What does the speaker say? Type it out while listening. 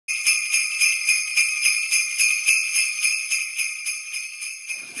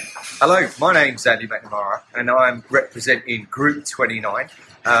Hello, my name's Andy McNamara and I'm representing Group 29.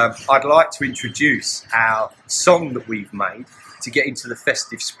 I'd like to introduce our song that we've made to get into the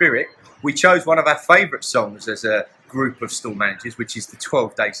festive spirit. We chose one of our favourite songs as a group of stall managers, which is the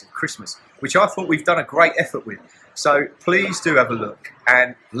 12 Days of Christmas, which I thought we've done a great effort with. So please do have a look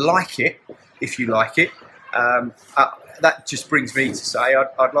and like it if you like it. That just brings me to say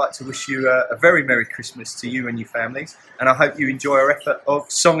I'd like to wish you a very Merry Christmas to you and your families, and I hope you enjoy our effort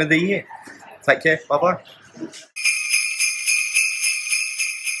of Song of the Year. Take care, bye-bye.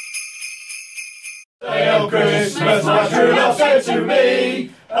 Day of Christmas, my true love said to me,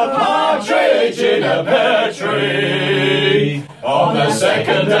 a partridge in a pear tree. On the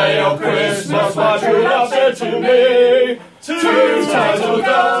second day of Christmas, my true love said to me, two turtle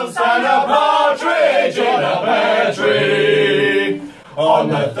doves and a partridge in a pear tree. On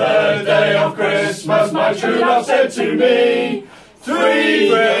the third day of Christmas, my true love said to me, three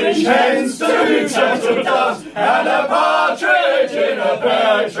French hens, two turtle doves and a partridge in a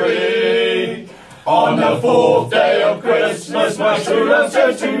pear tree. On the fourth day of Christmas, my true love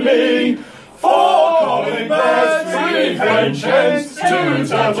said to me, four calling birds, three French hens, two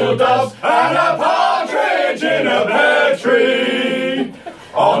turtle doves, and a partridge in a pear tree.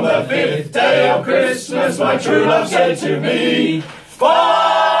 On the fifth day of Christmas, my true love said to me,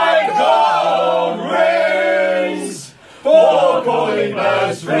 five gold rings, four calling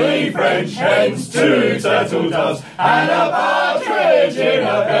birds, three French hens, two turtle doves, and a partridge in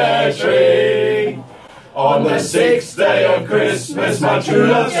a pear tree. On the sixth day of Christmas, my true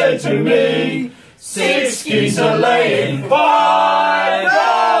love said to me, six geese are laying, five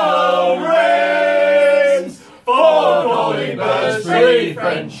gold rings, four calling birds, three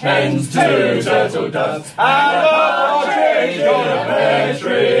French hens, two turtle doves, and a partridge on a pear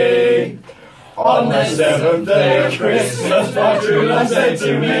tree. On the seventh day of Christmas, my true love said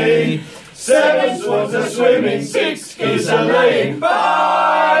to me, seven swans are swimming, six geese are laying,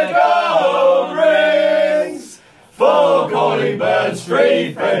 five gold rings, four calling birds,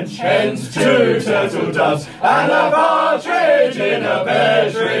 three French hens, two turtle doves, and a partridge in a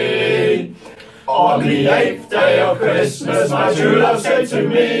pear tree. On the eighth day of Christmas, my true love said to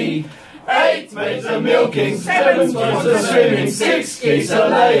me, eight maids are milking, seven swans are swimming, six geese are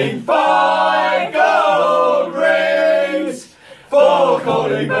laying, five gold rings, four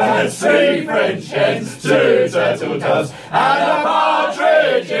calling birds, three French hens, two turtle doves, and a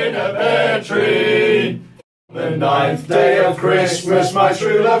partridge in a pear tree. The ninth day of Christmas, my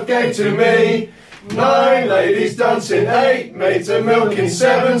true love gave to me, nine ladies dancing, eight maids are milking,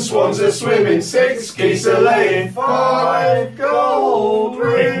 seven swans are swimming, six geese are laying, five gold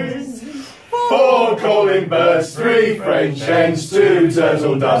rings, four calling birds, three French hens, two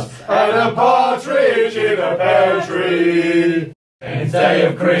turtle doves, and a partridge in a pear tree. Tenth day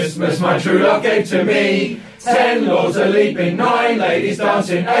of Christmas, my true love gave to me, ten lords are leaping, nine ladies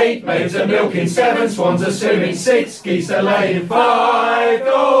dancing, eight maids are milking, seven swans are swimming, six geese are laying, five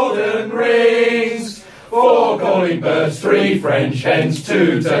golden rings, four calling birds, three French hens,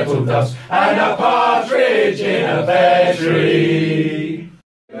 two turtle doves, and a partridge in a pear tree.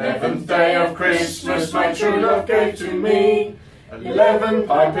 11th day of Christmas, my true love gave to me, 11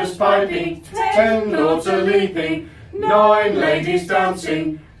 pipers piping, 10 lords are leaping, 9 ladies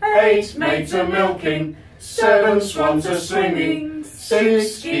dancing, 8 maids are milking, 7 swans are swimming,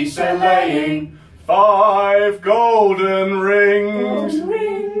 6 geese are laying, 5 golden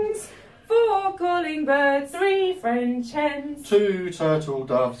rings, 4 calling birds, 3 French hens, 2 turtle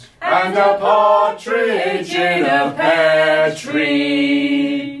doves, and a partridge in a pear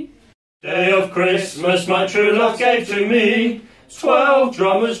tree. Day of Christmas, my true love gave to me, 12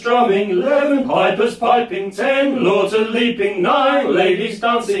 drummers drumming, 11 pipers piping, 10 lords are leaping, 9 ladies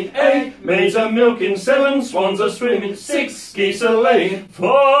dancing, 8 maids are milking, 7 swans are swimming, 6 geese are laying,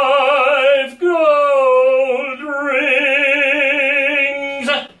 5 gold rings,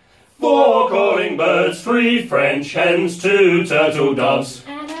 4 calling birds, 3 French hens, 2 turtle doves,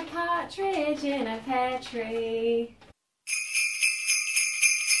 and a partridge in a pear tree.